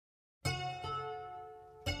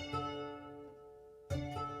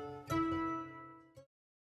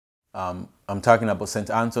I'm talking about St.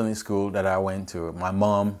 Anthony School that I went to. My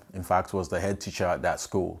mom, in fact, was the head teacher at that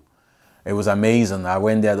school. It was amazing. I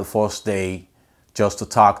went there the first day just to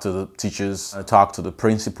talk to the teachers, talk to the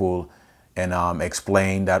principal, and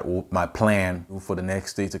explain that my plan for the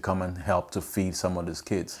next day to come and help to feed some of these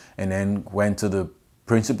kids. And then went to the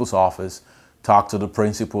principal's office, talked to the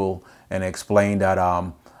principal, and explained that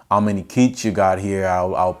how many kids you got here.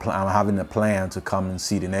 I'm having a plan to come and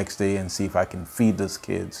see the next day and see if I can feed these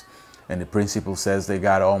kids. And the principal says they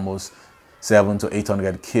got almost 700 to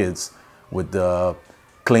 800 kids with the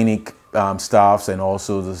clinic staffs and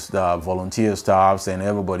also the volunteer staffs and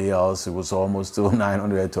everybody else. It was almost to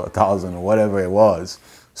 900 to 1,000 or whatever it was.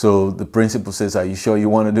 So the principal says, "Are you sure you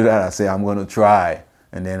want to do that?" I say, "I'm going to try."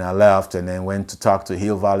 And then I left and then went to talk to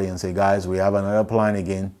Hill Valley and say, "Guys, we have another plan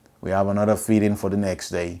again. We have another feeding for the next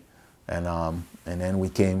day." And then we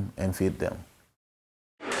came and fed them.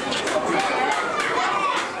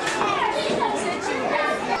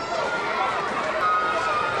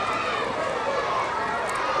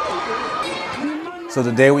 So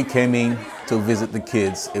the day we came in to visit the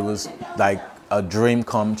kids, it was like a dream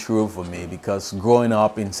come true for me, because growing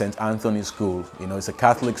up in St. Anthony School, you know, it's a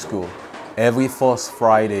Catholic school. Every first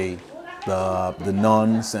Friday, the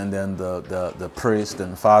nuns and then the priest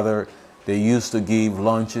and father, they used to give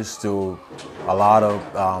lunches to a lot of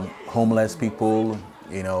homeless people.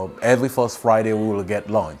 You know, every first Friday we will get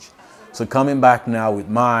lunch. So coming back now with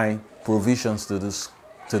my provisions to this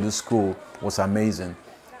school was amazing.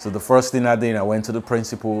 So the first thing I did, I went to the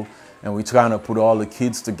principal and we trying to put all the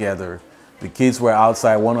kids together. The kids were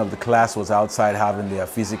outside, one of the class was outside having their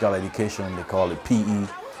physical education, they call it PE.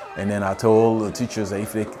 And then I told the teachers that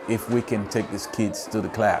if we can take these kids to the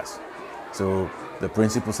class. So the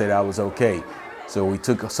principal said that was okay. So we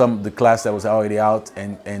took the class that was already out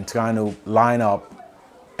and trying to line up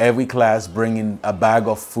every class, bringing a bag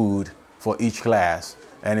of food for each class.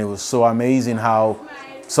 And it was so amazing how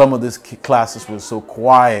some of these classes were so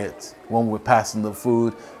quiet when we were passing the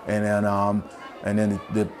food, and then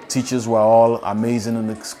the teachers were all amazing in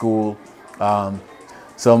the school.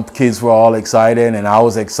 Some kids were all excited, and I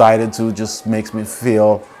was excited too. Just makes me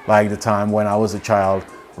feel like the time when I was a child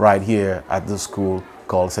right here at the school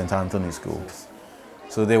called St. Anthony School.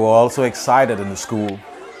 So they were also excited in the school.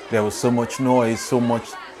 There was so much noise, so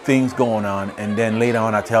much things going on, and then later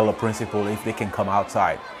on I tell the principal if they can come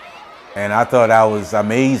outside. And I thought that was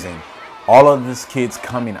amazing. All of these kids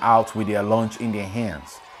coming out with their lunch in their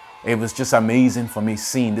hands. It was just amazing for me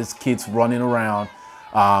seeing these kids running around.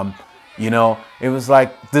 You know, it was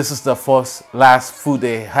like this is the last food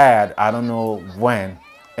they had, I don't know when.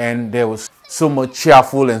 And there was so much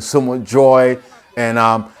cheerful and so much joy. And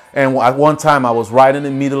at one time I was right in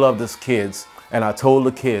the middle of these kids and I told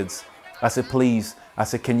the kids, I said, please, I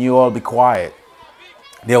said, can you all be quiet?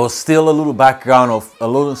 There was still a little background of a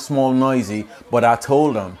little small noisy, but I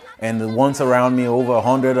told them, and the ones around me, over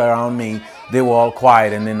 100 around me, they were all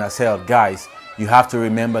quiet. And then I said, guys, you have to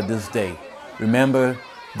remember this day. Remember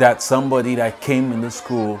that somebody that came in the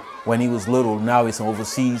school when he was little, now he's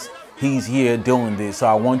overseas, he's here doing this. So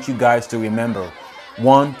I want you guys to remember,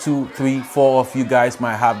 1, 2, 3, 4 of you guys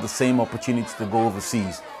might have the same opportunity to go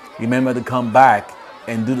overseas. Remember to come back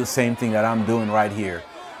and do the same thing that I'm doing right here.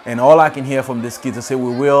 And all I can hear from these kids, they say,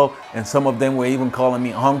 we will. And some of them were even calling me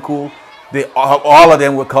uncle. All of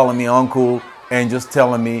them were calling me uncle and just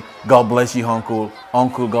telling me, God bless you, uncle.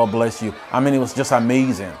 Uncle, God bless you. I mean, it was just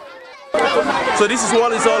amazing. So this is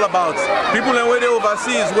what it's all about. People in where they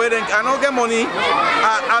overseas, where they cannot get money,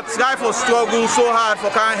 I try for struggle so hard for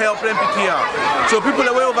can't help them pick here. So people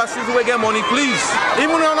in where overseas, where get money, please.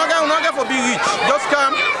 Even when I'm not get for be rich, just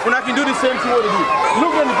come when I can do the same thing what they do.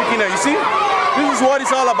 Look at the picking there, you see? This is what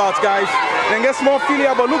it's all about, guys. Then get small feeling,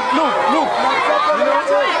 but look. You know, you're not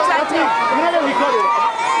gonna record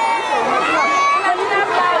it.